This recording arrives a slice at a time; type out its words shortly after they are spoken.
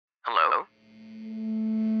Hello?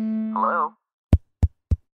 Hello?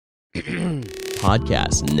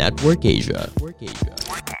 Podcast Network Asia.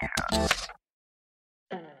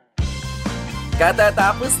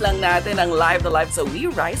 Katatapos lang natin ang Live the Live so We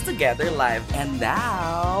Rise Together Live. And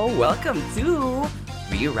now, welcome to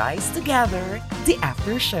We Rise Together, the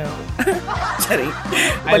Aftershow. Sorry.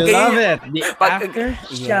 I love it. The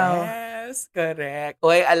Aftershow. Yes, correct.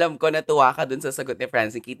 Uy, alam ko natuwa ka dun sa sagot ni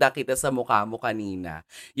Francine. Kita-kita sa mukha mo kanina.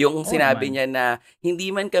 Yung sinabi niya na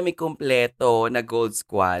hindi man kami kumpleto na Gold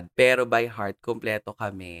Squad, pero by heart kumpleto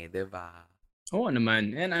kami, di ba? Oo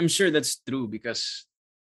naman. And I'm sure that's true because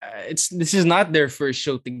this is not their first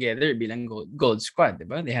show together bilang Gold Squad, di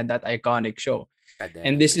ba? They had that iconic show.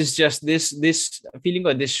 And this is just this feeling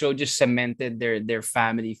ko, this show just cemented their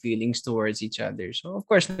family feelings towards each other. So of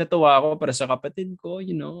course natuwa ako para sa kapatid ko,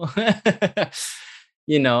 you know.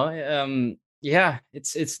 Yeah,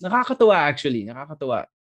 it's nakakatuwa actually, nakakatuwa.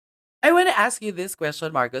 I want to ask you this question,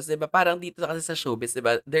 Marcos. Diba, parang dito kasi sa showbiz,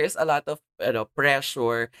 diba, there's a lot of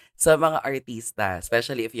pressure sa mga artista.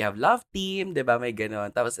 Especially if you have love team, diba, may ganon.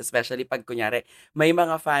 Tapos especially pag kunyari, may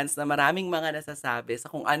mga fans na maraming mga nasasabi sa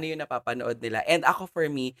kung ano yung napapanood nila. And ako for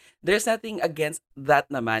me, there's nothing against that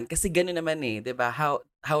naman. Kasi ganon naman diba, how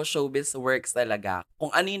showbiz works talaga. Kung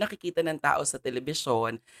ano yung nakikita ng tao sa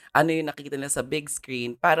telebisyon, ano yung nakikita nila sa big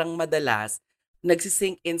screen, parang madalas,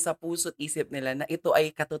 nagsisink in sa puso't isip nila na ito ay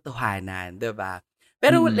katotohanan, 'di ba?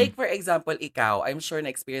 Pero like for example, ikaw, I'm sure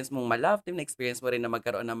na-experience mong ma-love team, na-experience mo rin na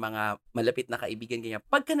magkaroon ng mga malapit na kaibigan ganyan.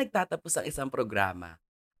 Pagka nagtatapos ang isang programa,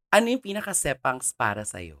 ano yung pinaka-sepangs para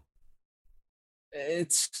sa'yo?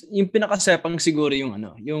 It's yung pinakasepang siguro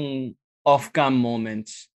yung off-cam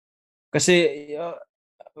moments. Kasi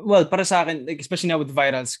well, para sa akin, like, especially now with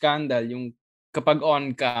viral scandal, yung kapag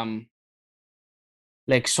on-cam,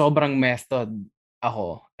 like sobrang method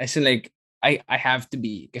ako. As in like I have to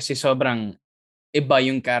be kasi sobrang iba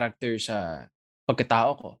yung character sa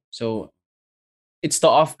pagkatao ko. So it's the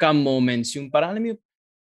off-cam moments, yung parang alam mo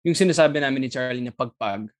yung sinasabi namin ni Charlie na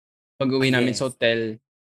pag-uwi namin sa hotel,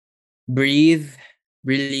 breathe,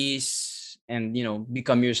 release, and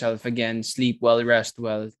become yourself again, sleep well, rest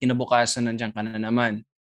well. Kinabukasan nandiyan ka na naman.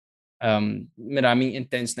 Maraming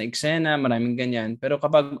intense na eksena, maraming ganyan. Pero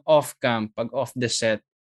kapag off-cam, pag off the set,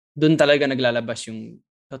 doon talaga naglalabas yung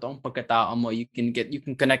totoong pagkatao mo. You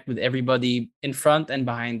can connect with everybody in front and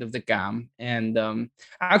behind of the cam. And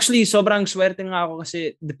actually, sobrang swerte nga ako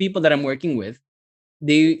kasi the people that I'm working with,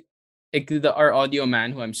 our audio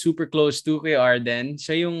man who I'm super close to, kay Arden,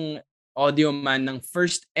 siya yung audio man ng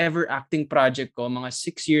first ever acting project ko mga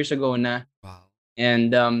 6 years ago na. Wow.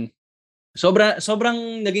 And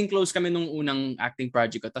sobrang naging close kami nung unang acting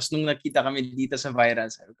project ko. Tapos nung nakita kami dito sa viral,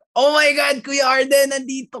 sabi ko, oh my God, Kuya Arden,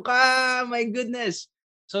 nandito ka! My goodness!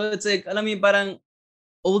 So it's like, alam mo yung parang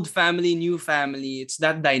old family, new family. It's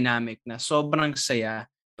that dynamic na sobrang saya.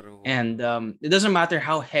 True. And it doesn't matter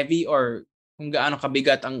how heavy or kung gaano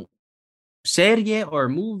kabigat ang serye or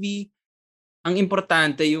movie. Ang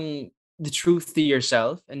importante yung the truth to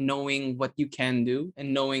yourself and knowing what you can do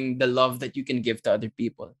and knowing the love that you can give to other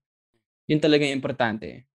people. Yun talaga yung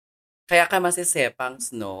importante. Kaya ka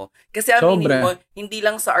masisepangs, no? Kasi aminin mo, hindi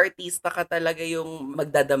lang sa artista ka talaga yung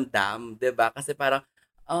magdadamdam, 'di ba? Kasi parang,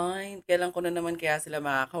 ay, kailan ko na naman kaya sila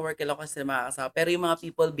makaka-work, kailan ko sila makakasama. Pero yung mga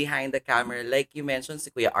people behind the camera, like you mentioned, si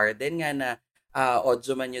Kuya Arden nga na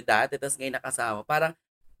audio man nyo dati, tapos ngayon nakasama. Parang,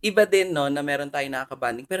 iba din, no, na meron tayong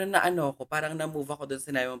nakakabanding. Pero parang na-move ako dun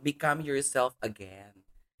sinabi mo, become yourself again.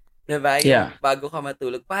 'Di ba? Yung bago ka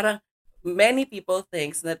matulog. Parang, many people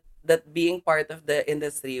thinks that being part of the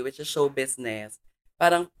industry, which is show business,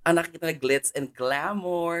 parang ang nakikita na glitz and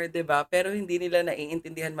glamour, 'di ba? Pero hindi nila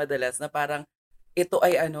naiintindihan madalas na parang ito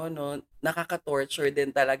ay nakaka-torture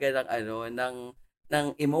din talaga ng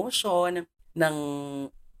emotion, ng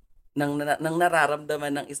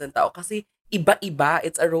nararamdaman ng isang tao kasi iba-iba,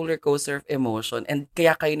 it's a roller coaster of emotion and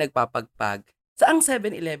kaya kayo nagpapagpag. Saang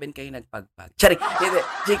 7-Eleven kayo nagpagpag? Charing, hindi,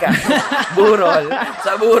 chika. Burol.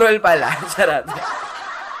 Sa burol pala. Charot.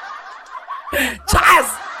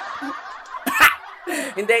 Chas!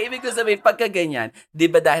 Hindi, ibig ko sabihin, pagka ganyan,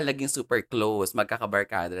 di ba dahil naging super close,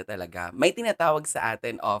 magkakabarkada talaga, may tinatawag sa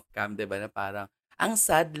atin off-cam, di ba, na parang, ang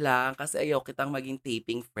sad lang kasi ayaw kitang maging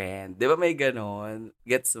taping friend. Di ba may ganon?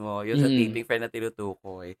 Gets mo? Yung sa taping friend na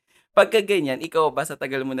tinutukoy. Pagka ganyan, ikaw ba sa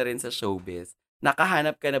tagal mo na rin sa showbiz,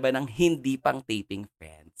 nakahanap ka na ba ng hindi pang taping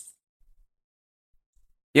friends?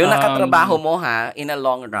 Yung nakatrabaho mo in a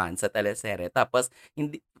long run sa teleserye. Tapos,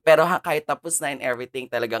 hindi, pero kahit tapos na and everything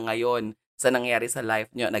talaga ngayon, sa nangyari sa life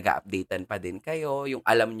nyo, nag-updatean pa din kayo, yung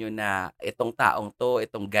alam nyo na itong taong to,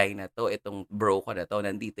 itong guy na to, itong bro ko na to,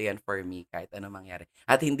 nandito yan for me kahit ano mangyari.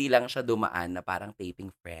 At hindi lang siya dumaan na parang taping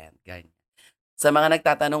friend, ganyan. Sa mga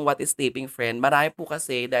nagtatanong what is taping friend, marami po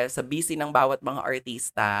kasi dahil sa busy ng bawat mga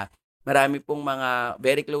artista, marami pong mga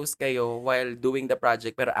very close kayo while doing the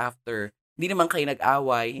project pero after, hindi naman kayo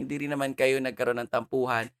nag-away, hindi rin naman kayo nagkaroon ng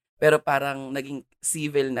tampuhan, pero parang naging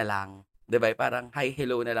civil na lang. 'Di ba? Parang hi,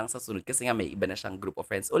 hello na lang sa sunod kasi nga may iba na siyang group of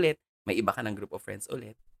friends ulit, may iba ka ng group of friends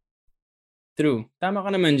ulit. True. Tama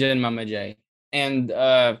ka naman dyan, Mama Jai. And,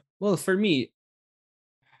 well, for me,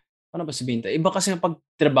 ano ba sabihin tayo? Iba kasi ang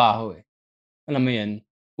pagtrabaho eh. Alam mo yan,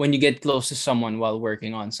 when you get close to someone while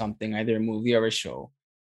working on something, either a movie or a show.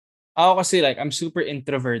 Ako kasi like, I'm super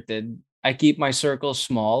introverted. I keep my circle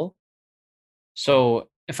small. So,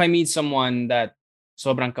 if I meet someone that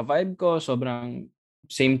sobrang ka-vibe ko, sobrang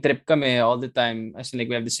same trip kami all the time, as in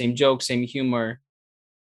like we have the same jokes, same humor,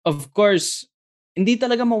 of course, hindi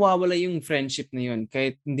talaga mawawala yung friendship na yun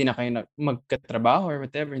kahit hindi na kayo magkatrabaho or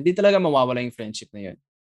whatever. Hindi talaga mawawala yung friendship na yun.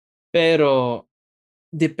 Pero,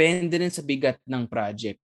 depende rin sa bigat ng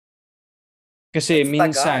project. Kasi At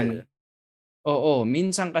minsan, tagal.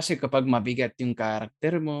 minsan kasi kapag mabigat yung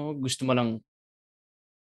character mo, gusto mo lang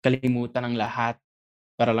kalimutan ng lahat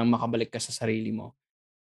para lang makabalik ka sa sarili mo.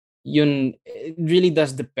 Yun, it really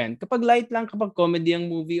does depend. Kapag light lang, kapag comedy ang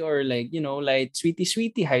movie or like, light,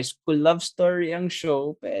 sweetie, high school love story ang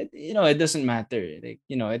show, but, it doesn't matter. Like,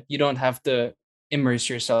 you don't have to immerse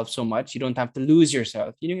yourself so much. You don't have to lose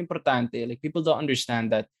yourself. Yun yung importante. Like, people don't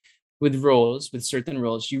understand that with certain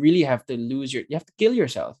roles, you really have to you have to kill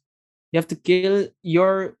yourself. You have to kill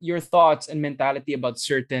your thoughts and mentality about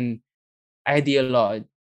certain ideology.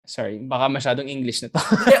 Sorry, baka masyadong English na to.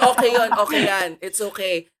 Hindi, okay yun, okay yan. It's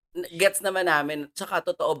okay. Gets naman namin, tsaka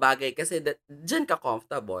totoo bagay kasi dyan ka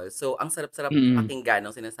comfortable. So, ang sarap-sarap pakinggan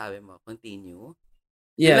ng sinasabi mo. Continue.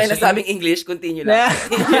 Yeah, Di ba nasabing English? Continue lang.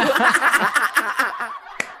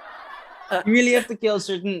 You really have to kill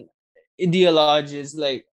certain ideologies,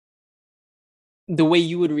 like the way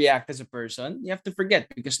you would react as a person. You have to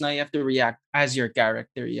forget because now you have to react as your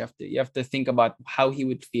character. You have to think about how he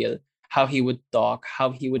would feel, how he would talk,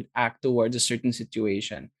 how he would act towards a certain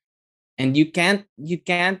situation. And you can't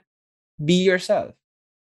be yourself.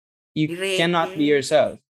 You cannot be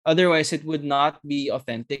yourself. Otherwise, it would not be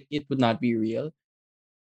authentic. It would not be real.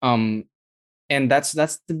 And that's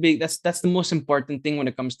the most important thing when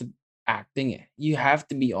it comes to acting. You have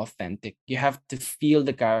to be authentic. You have to feel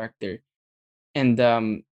the character. And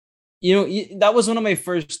that was one of my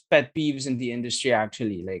first pet peeves in the industry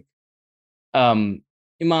actually. Like, yung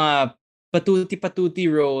mga patuti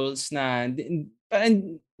roles na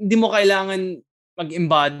hindi mo kailangan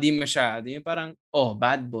mag-embody masyado. Yung parang,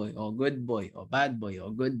 bad boy, good boy, bad boy,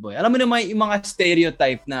 good boy. Alam mo naman yung mga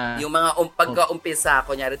stereotype na... Yung mga pagka-umpisa,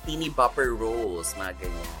 kunyari, teeny bopper roles, mga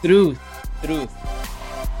ganyan. Truth.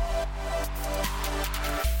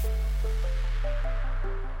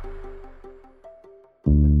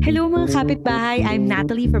 Hello mga kapitbahay, I'm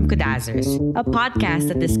Natalie from Kudazzers, a podcast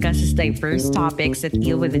that discusses diverse topics that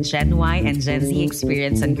deal with the Gen Y and Gen Z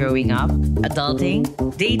experience on growing up, adulting,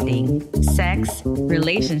 dating, sex,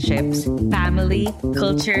 relationships, family,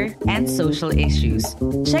 culture, and social issues.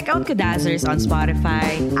 Check out Kudazzers on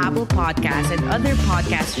Spotify, Apple Podcasts, and other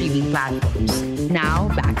podcast streaming platforms. Now,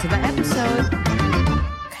 back to the episode.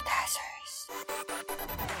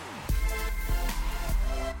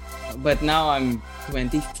 But now I'm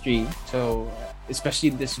 23, so especially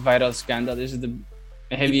this viral scandal, this is the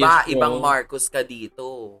heaviest Ibang Marcos ka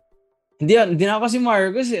dito. Hindi na ako si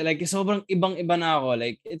Marcos eh. Like, sobrang ibang-iba na ako.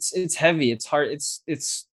 Like, it's heavy, it's hard,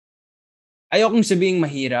 it's ayokong sabihing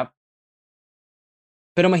mahirap,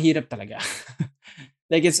 pero mahirap talaga.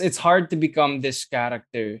 Like, it's hard to become this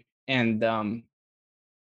character and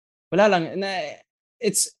wala lang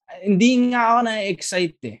hindi nga ako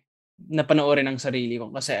na-excite na panoorin ang sarili ko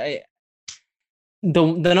kasi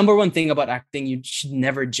the number one thing about acting, you should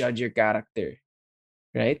never judge your character,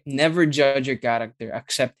 right? Never judge your character.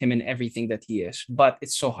 Accept him in everything that he is. But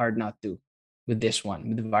it's so hard not to with this one,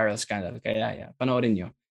 with the viral scandal. Kaya, panoorin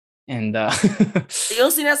nyo. And,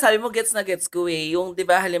 yung sinasabi mo, gets na gets ko eh. Yung, di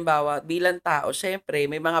ba, halimbawa, bilang tao, syempre,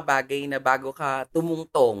 may mga bagay na bago ka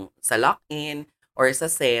tumungtong sa lock-in or sa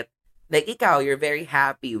set, like ikaw, you're very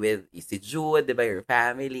happy with si Jude, di ba, your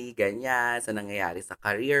family, ganyan, sa nangyayari sa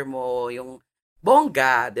career mo, yung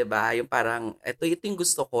bongga, 'di ba? Yung parang ito yung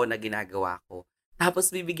gusto ko na ginagawa ko. Tapos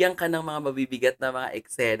bibigyan ka ng mga mabibigat na mga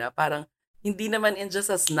eksena, parang hindi naman in just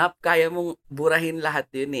a snap kaya mong burahin lahat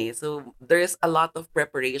 'yun eh. So there's a lot of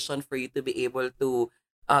preparation for you to be able to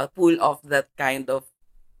pull off that kind of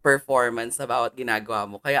performance sa bawat ginagawa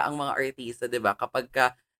mo. Kaya ang mga artista, 'di ba, kapag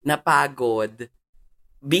ka napagod,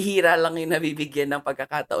 bihira lang yung nabibigyan ng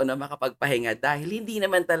pagkakataon na makapagpahinga dahil hindi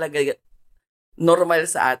naman talaga normal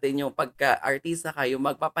sa atin yung pagka-artista ka, yung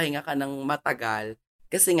magpapahinga ka ng matagal.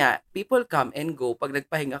 Kasi nga, people come and go. Pag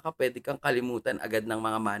nagpahinga ka, pwede kang kalimutan agad ng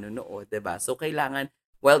mga manonood, 'di ba? So, kailangan,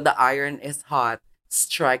 while the iron is hot,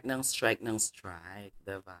 strike ng strike ng strike,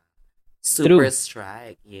 'di ba? Super True.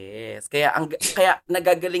 strike, yes. Kaya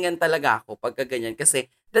nagagalingan talaga ako pagka ganyan kasi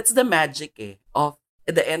that's the magic of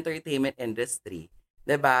the entertainment industry.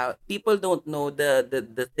 'Di ba? People don't know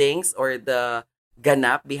the things or the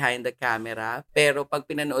ganap behind the camera, pero pag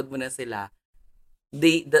pinanood mo na sila,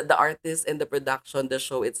 the artist and the production, the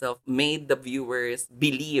show itself made the viewers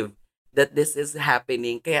believe that this is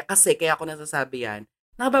happening. Kaya ako nasasabi yan,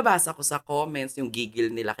 nababasa ko sa comments yung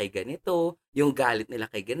gigil nila kay ganito, yung galit nila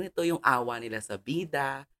kay ganito, yung awa nila sa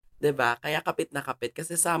bida, 'di ba? Kaya kapit na kapit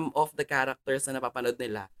kasi some of the characters na napapanood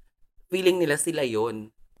nila, feeling nila sila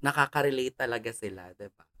yon, nakaka-relate talaga sila,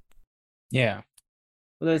 'di ba? Yeah.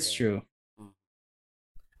 Well, that's true.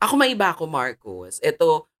 Ako may iba ako, Marcos.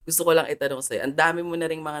 Ito, gusto ko lang itanong sa'yo. Ang dami mo na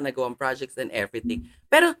rin mga nagawang projects and everything.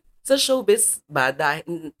 Pero sa showbiz ba,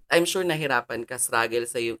 dahil, I'm sure nahirapan ka, struggle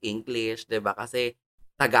sa yung English, 'di ba? Kasi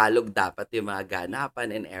Tagalog dapat yung mga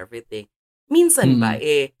ganapan and everything. Minsan ba,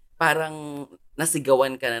 parang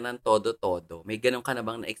nasigawan ka na ng todo-todo? May ganun ka na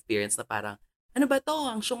bang na-experience na parang, ano ba to?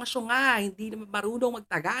 Ang syunga-syunga, hindi naman marunong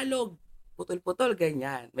mag-Tagalog. Putol-putol,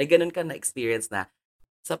 ganyan. May ganun ka na-experience na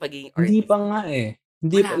sa pagiging Hindi pa artist? nga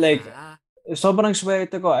Hindi Wala pa, like, pa. sobrang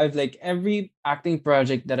swerte ko. I've like, every acting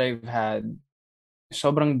project that I've had,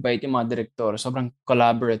 sobrang bait yung mga direktor, sobrang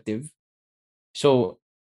collaborative. So,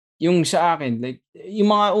 yung sa akin, like, yung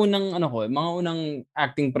mga unang, mga unang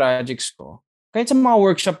acting projects ko, kahit sa mga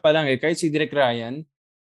workshop pa lang kahit si Direk Ryan,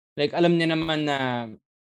 like, alam niya naman na,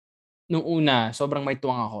 nung una, sobrang may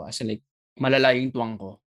tuwang ako. As in, like, malala yung tuwang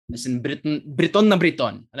ko. As in, Briton na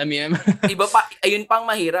Briton. Alam mo yun? Iba pa, ayun pang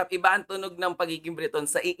mahirap. Iba ang tunog ng pagiging Briton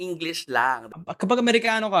sa English lang. Kapag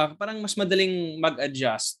Amerikano ka, parang mas madaling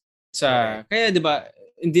mag-adjust sa... Correct. Kaya 'di ba,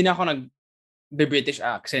 hindi na ako nag-British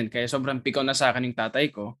accent kaya sobrang pikaw na sa akin yung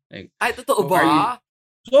tatay ko. Like, Ay, totoo are you... ba?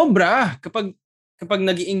 Sobra! Kapag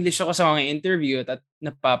nag-English ako sa mga interview at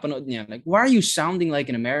napapanood niya, like, why are you sounding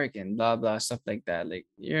like an American? Blah, blah, stuff like that. Like,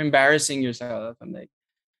 you're embarrassing yourself. I'm like,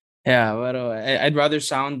 yeah, pero I'd rather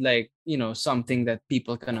sound like, something that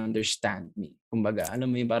people can understand me. Kumbaga, alam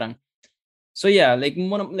mo yung parang... So yeah, like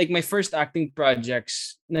like my first acting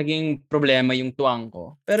projects, naging problema yung tuwang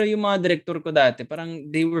ko. Pero yung mga director ko dati,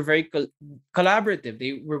 parang they were very collaborative.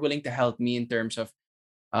 They were willing to help me in terms of,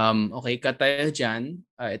 okay, cut tayo dyan.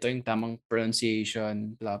 Ito yung tamang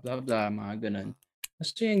pronunciation, blah, blah, blah, mga ganun.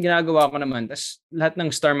 Tapos yung ginagawa ko naman. Tapos lahat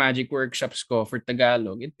ng Star Magic workshops ko for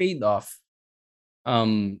Tagalog, it paid off.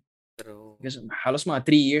 True. Kasi halos mga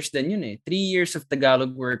 3 years din yun 3 years of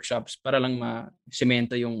Tagalog workshops para lang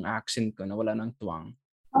ma-semento yung accent ko na wala ng tuwang.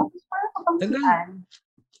 Tapos parang kapag si Anne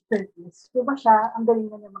Curtis, di ba siya, ang galing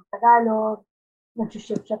na mag-Tagalog,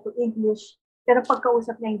 nag-shift siya to English, pero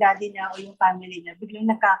pagkausap niya yung daddy niya o yung family niya, biglang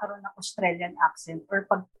nagkakaroon ng Australian accent or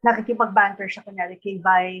pag nakikipag-banter siya kunyari kay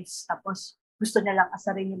Vice, tapos gusto niya lang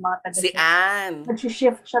asarin yung mga taga. Si Anne.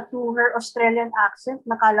 Nag-shift siya to her Australian accent,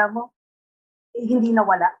 nakala mo, hindi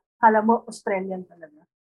nawala. Kala mo Australian talaga.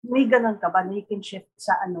 May ganun ka ba na you can shift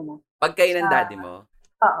sa ano mo? Pag kayo ng daddy mo?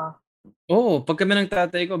 Oo. Oh, pag kami ng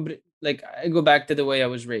tatay ko, like, I go back to the way I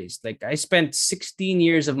was raised. Like, I spent 16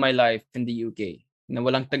 years of my life in the UK na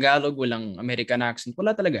walang Tagalog, walang American accent.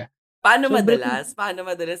 Wala talaga. Paano madalas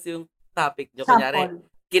yung topic nyo? Kunyari,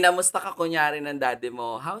 kinamusta ka kunyari ng daddy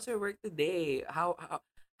mo, how's your work today? How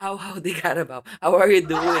the Carabao? How are you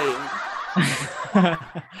doing?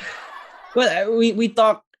 Well, we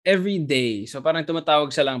talk every day. So parang tumatawag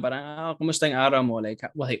siya lang, parang, kumusta yung araw mo? Like,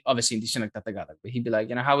 well, obviously hindi siya nagtatagalog. But he'd be like,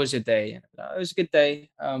 how was your day? It was a good day.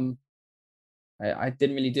 I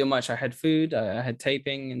didn't really do much. I had food, I had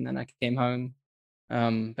taping, and then I came home.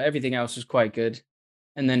 But everything else was quite good.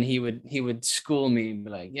 And then he would school me and be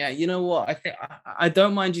like, yeah, you know what? I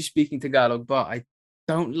don't mind you speaking Tagalog, but I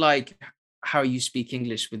don't like how you speak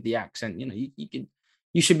English with the accent.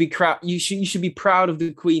 You should be be proud of the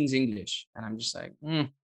Queen's English. And I'm just like,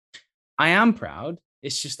 I am proud.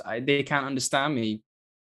 It's just they can't understand me.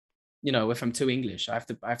 If I'm too English, I have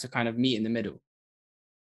to kind of meet in the middle.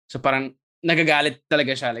 So parang nagagalit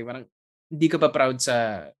talaga siya, like parang hindi ka pa proud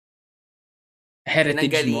sa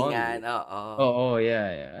heritage mo. Oo. Oo,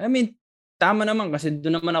 yeah. I mean, tama naman kasi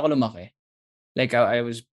doon naman ako lumaki. Like I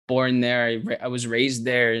was born there. I was raised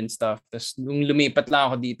there and stuff. Tapos nung lumipat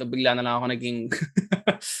lang ako dito, bigla na lang ako naging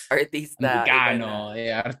Artista, iba na. Amerikano,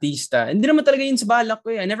 artista. Hindi naman talaga yun sa balak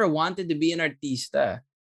ko. I never wanted to be an artista.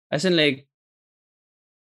 As in like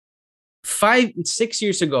 5-6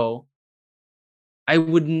 years ago, I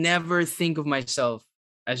would never think of myself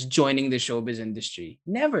as joining the showbiz industry.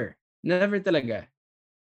 Never talaga.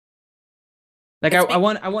 Like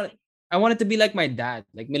I wanted to be like my dad,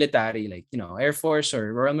 like military, like, you know, Air Force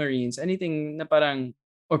or Royal Marines, anything na parang,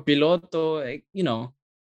 or piloto, like, you know,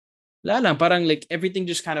 wala lang, parang like everything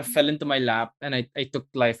just kind of fell into my lap and I took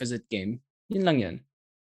life as it came. Yun lang yan.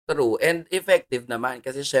 True. And effective naman.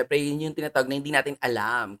 Kasi syempre, yun yung tinatawag na hindi natin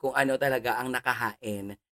alam kung ano talaga ang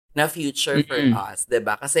nakahain na future for us. 'Di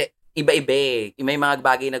ba? Kasi iba-iba eh. May mga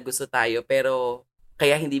bagay na gusto tayo pero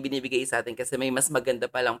kaya hindi binibigay sa atin kasi may mas maganda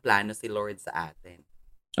palang plano si Lord sa atin.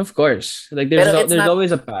 Of course. Like there's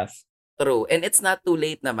always a path. True. And it's not too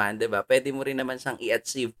late naman, 'di ba? Pwede mo rin naman siyang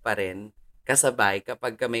i-achieve pa rin kasabay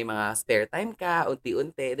kapag may mga spare time ka,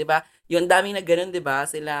 unti-unti, 'di ba? Yung daming na ganoon, 'di ba?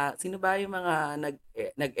 Sino ba yung mga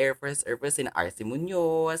nag Air Force, sina RC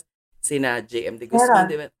Munoz, sina JM De Guzman,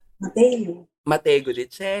 'di ba? Mateo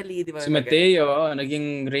Gudicelli, 'di ba? Si Mateo,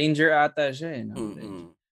 naging ranger ata siya, eh, no?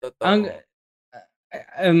 Totoo.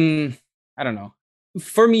 I don't know.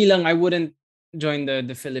 For me lang, I wouldn't join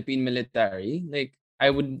the Philippine military. Like I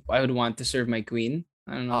would want to serve my queen.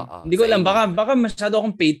 I don't know. Hindi ko alam, baka masyado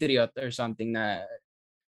akong patriot or something na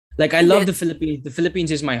like I love the Philippines. The Philippines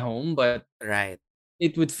is my home, but right.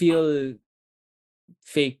 It would feel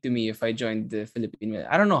fake to me if I joined the Philippine military.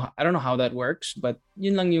 I don't know how that works, but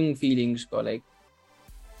yun lang yung feelings ko. Like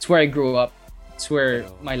it's where I grew up. It's where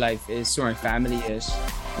my life is, it's where my family is,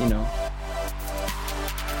 you know.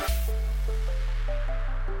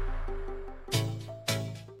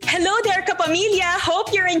 Hello there, kapamilya!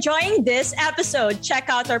 Hope you're enjoying this episode.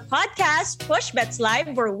 Check out our podcast, Push Bets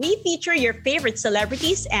Live, where we feature your favorite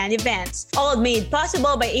celebrities and events. All made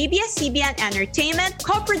possible by ABS-CBN Entertainment,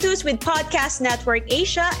 co-produced with Podcast Network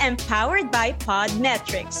Asia, and powered by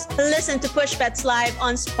Podmetrics. Listen to Push Bets Live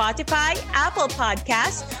on Spotify, Apple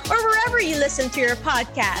Podcasts, or wherever you listen to your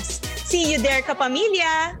podcasts. See you there,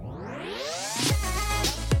 kapamilya!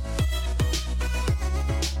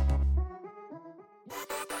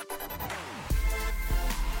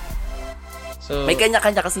 So, may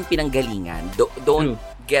kanya-kanya kasing pinanggalingan. Don't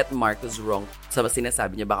get Marcos wrong sa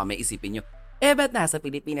sinasabi niya. Baka may isipin niyo, ba't nasa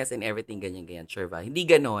Pilipinas and everything ganyan-ganyan? Sure ba? Hindi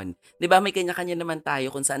ganon. Di ba? May kanya-kanya naman tayo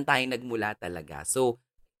kung saan tayo nagmula talaga. So,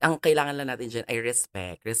 ang kailangan lang natin dyan ay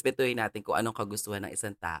respect. Respetuhin natin kung anong kagustuhan ng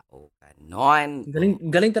isang tao. Ganon.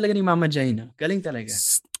 Galing talaga ni Mama Jai, no? Galing talaga.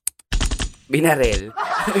 Binarel.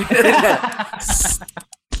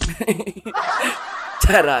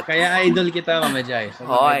 Charot. Kaya idol kita, Mama Jai.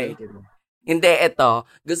 Hoy. Hindi, ito.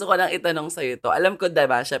 Gusto ko lang itanong sa'yo ito. Alam ko,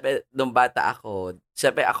 diba, syempre, nung bata ako,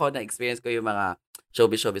 syempre ako na-experience ko yung mga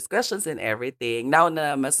showbiz questions and everything. Now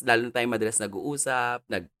na mas lalo na tayo madalas nag-uusap,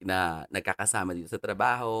 nagkakasama dito sa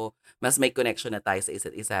trabaho, mas may connection na tayo sa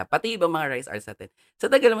isa't isa. Pati ibang mga rise artists natin. Sa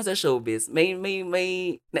tagal mo sa showbiz, may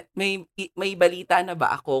balita na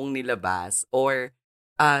ba akong nilabas or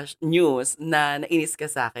news na nainis ka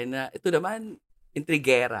sa akin na ito naman,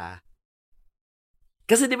 intrigera?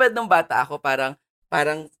 Kasi di ba nung bata ako, parang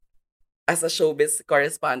as a showbiz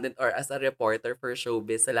correspondent or as a reporter for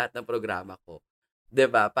showbiz sa lahat ng programa ko, di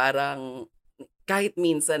ba? Parang kahit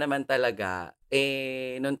minsan naman talaga,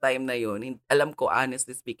 nung time na yun, alam ko,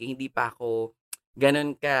 honestly speaking, hindi pa ako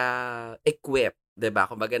ganun ka-equipped, di ba?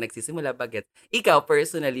 Kumbaga nagsisimula bagets. Ikaw,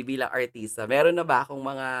 personally, bilang artista, meron na ba akong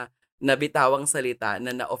mga nabitawang salita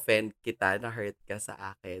na na-offend kita, na-hurt ka sa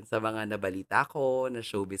akin, sa mga nabalita ko, na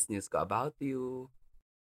showbiz news ko about you?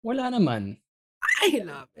 Wala naman. I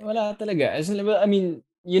love it. Wala talaga. I mean,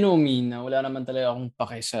 you know me na wala naman talaga akong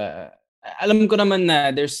pake sa... Alam ko naman na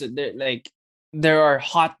there are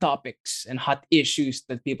hot topics and hot issues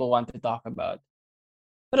that people want to talk about.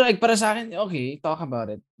 Pero like, para sa akin, okay, talk about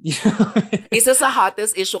it. Isa sa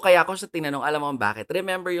hottest issue, kaya ako siya tinanong, alam mo bakit?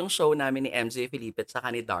 Remember yung show namin ni MJ Felipe at saka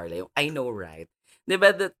ni Darla, yung I Know Right? Diba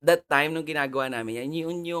that time nung ginagawa namin yan,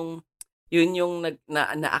 yun yung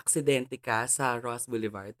na-aksidente ka sa Ross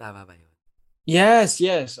Boulevard. Tama ba yun? Yes.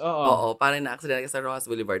 Oo, parang na-aksidente ka sa Ross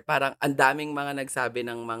Boulevard. Parang ang daming mga nagsabi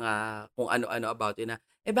ng mga kung ano-ano about yun na,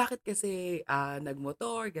 bakit kasi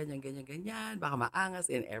nagmotor, ganyan, baka maangas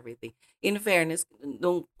and everything. In fairness,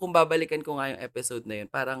 kung babalikan ko nga yung episode na yun,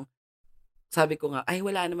 parang sabi ko nga,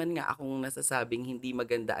 wala naman nga akong nasasabing hindi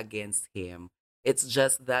maganda against him. It's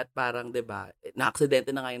just that parang, diba,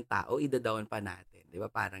 na-aksidente na nga yung tao, ida-down pa natin. Diba,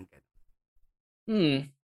 parang gano'n.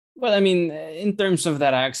 Well, I mean, in terms of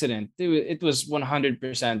that accident, it was 100%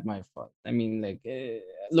 my fault. I mean, like,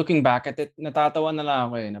 looking back at it, natatawa na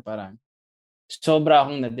lang ako na parang sobra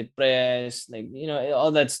akong na-depressed, like,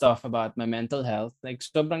 all that stuff about my mental health. Like,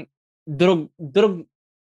 sobrang drug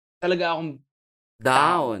talaga akong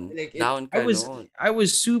tao. Down. Like, Down I ka was, noon. I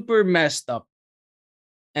was super messed up.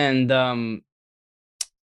 And,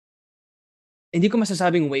 hindi ko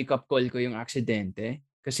masasabing wake-up call ko yung aksidente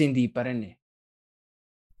kasi hindi pa rin eh.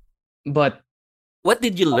 But, what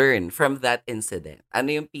did you learn from that incident? Ano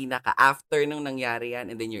yung after nung nangyari yan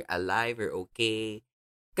and then you're alive, you're okay?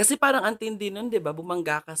 Kasi parang antindi nun, di ba?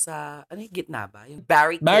 Bumangga ka sa, gitna ba? Yung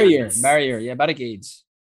barricades. Barrier. Yeah, barricades.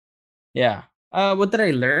 Yeah. What did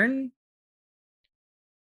I learn?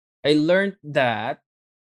 I learned that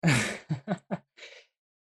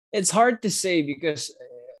it's hard to say because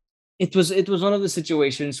it was one of the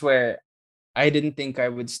situations where I didn't think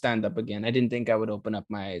I would stand up again. I didn't think I would open up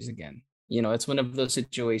my eyes again. It's one of those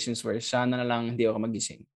situations where sana na lang hindi ako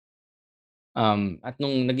magising. At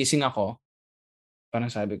nung nagising ako,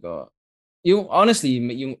 parang sabi ko, honestly,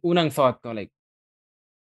 yung unang thought ko, like,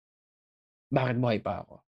 bakit buhay pa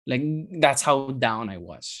ako? Like, that's how down I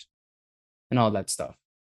was and all that stuff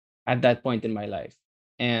at that point in my life.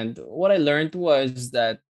 And what I learned was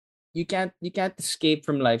that you can't escape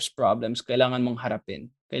from life's problems. Kailangan mong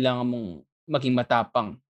harapin. Kailangan mong maging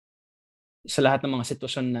matapang sa lahat ng mga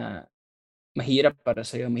sitwasyon na mahirap para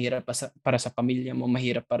sa iyo, mahirap para sa pamilya mo,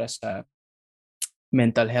 mahirap para sa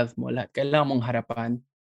mental health mo, lahat. Kailangan mong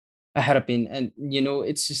harapin. And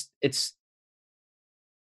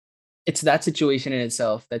it's that situation in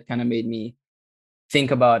itself that kind of made me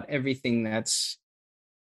think about everything that's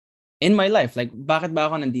in my life. Like, bakit ba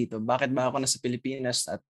ako nandito? Bakit ba ako nasa Pilipinas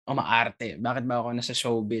at umaarte? Bakit ba ako nasa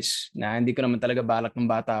showbiz na hindi ko naman talaga balak ng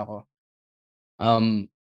bata ako?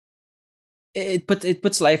 It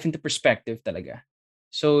puts life into perspective talaga.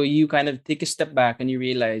 So you kind of take a step back and you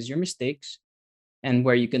realize your mistakes and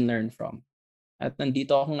where you can learn from. At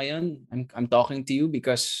nandito ako ngayon. I'm talking to you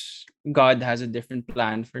because God has a different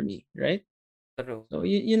plan for me, right? True. So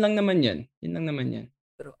yun lang naman yan. Yun lang naman yan.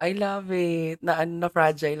 True. I love it. Na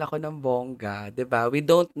fragile ako ng bongga, 'di ba? We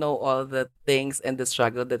don't know all the things and the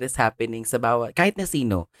struggle that is happening sa bawat kahit na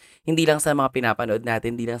sino. Hindi lang sa mga pinapanood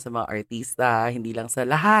natin, hindi lang sa mga artista, hindi lang sa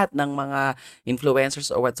lahat ng mga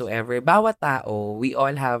influencers or whatsoever. Bawat tao, we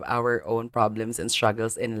all have our own problems and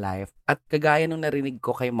struggles in life. At kagaya nung narinig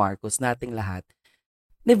ko kay Marcos, nating lahat,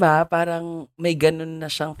 'di ba? Parang may ganun na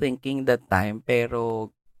siyang thinking that time,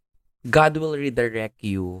 pero God will redirect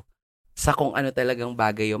you sa kung ano talagang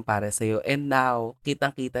bagay yung para sa'yo. And now,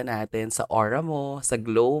 kitang-kita natin sa aura mo, sa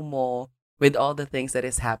glow mo, with all the things that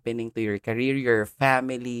is happening to your career, your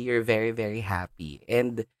family, you're very, very happy.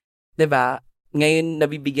 And, 'di ba, ngayon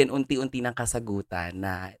nabibigyan unti-unti ng kasagutan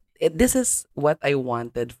na this is what I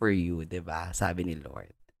wanted for you, 'di ba? Sabi ni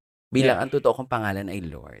Lord. Bilang ang totoo kong pangalan ay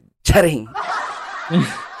Lord. Charing.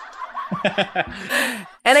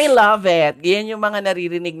 And I love it. Yan yung mga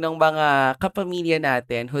naririnig ng mga kapamilya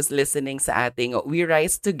natin who's listening sa ating We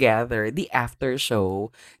Rise Together, the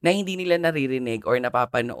Aftershow, na hindi nila naririnig or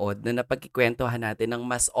napapanood na napagkikwentuhan natin ng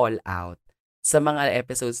mas all out sa mga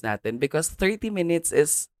episodes natin because 30 minutes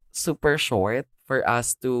is super short for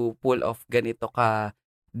us to pull off ganito ka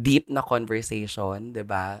deep na conversation, 'di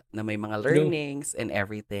ba? Na may mga learnings and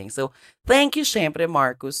everything. So, thank you syempre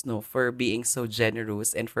Marcus for being so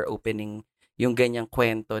generous and for opening yung ganyang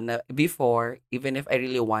kwento na before, even if I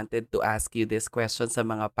really wanted to ask you this question sa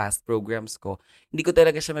mga past programs ko, hindi ko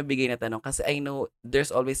talaga siya mabigay na tanong kasi I know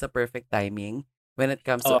there's always a perfect timing when it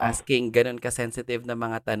comes to asking ganun ka-sensitive na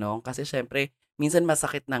mga tanong kasi syempre, minsan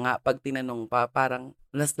masakit na nga pag tinanong pa, parang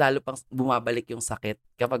mas lalo pang bumabalik yung sakit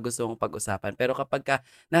kapag gusto mong pag-usapan. Pero kapag ka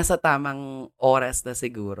nasa tamang oras na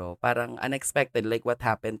siguro, parang unexpected like what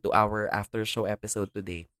happened to our after show episode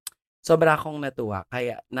today. Sobra akong natuwa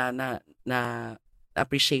kaya na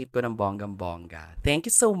appreciate ko ng bonggang-bongga. Thank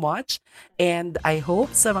you so much and I hope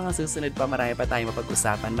sa mga susunod pa marami pa tayong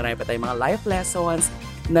mapag-usapan, marami pa tayong mga life lessons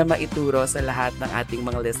na maituro sa lahat ng ating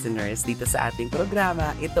mga listeners dito sa ating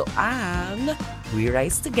programa. Ito ang We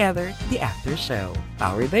Rise Together, the After Show,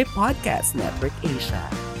 powered by Podcast Network Asia.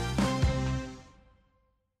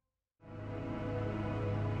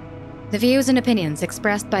 The views and opinions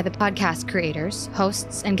expressed by the podcast creators,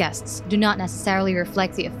 hosts, and guests do not necessarily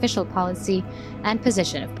reflect the official policy and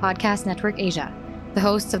position of Podcast Network Asia, the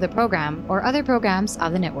hosts of the program, or other programs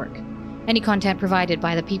of the network. Any content provided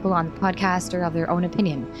by the people on the podcast are of their own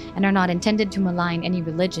opinion and are not intended to malign any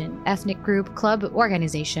religion, ethnic group, club,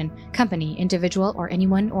 organization, company, individual, or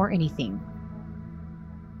anyone or anything.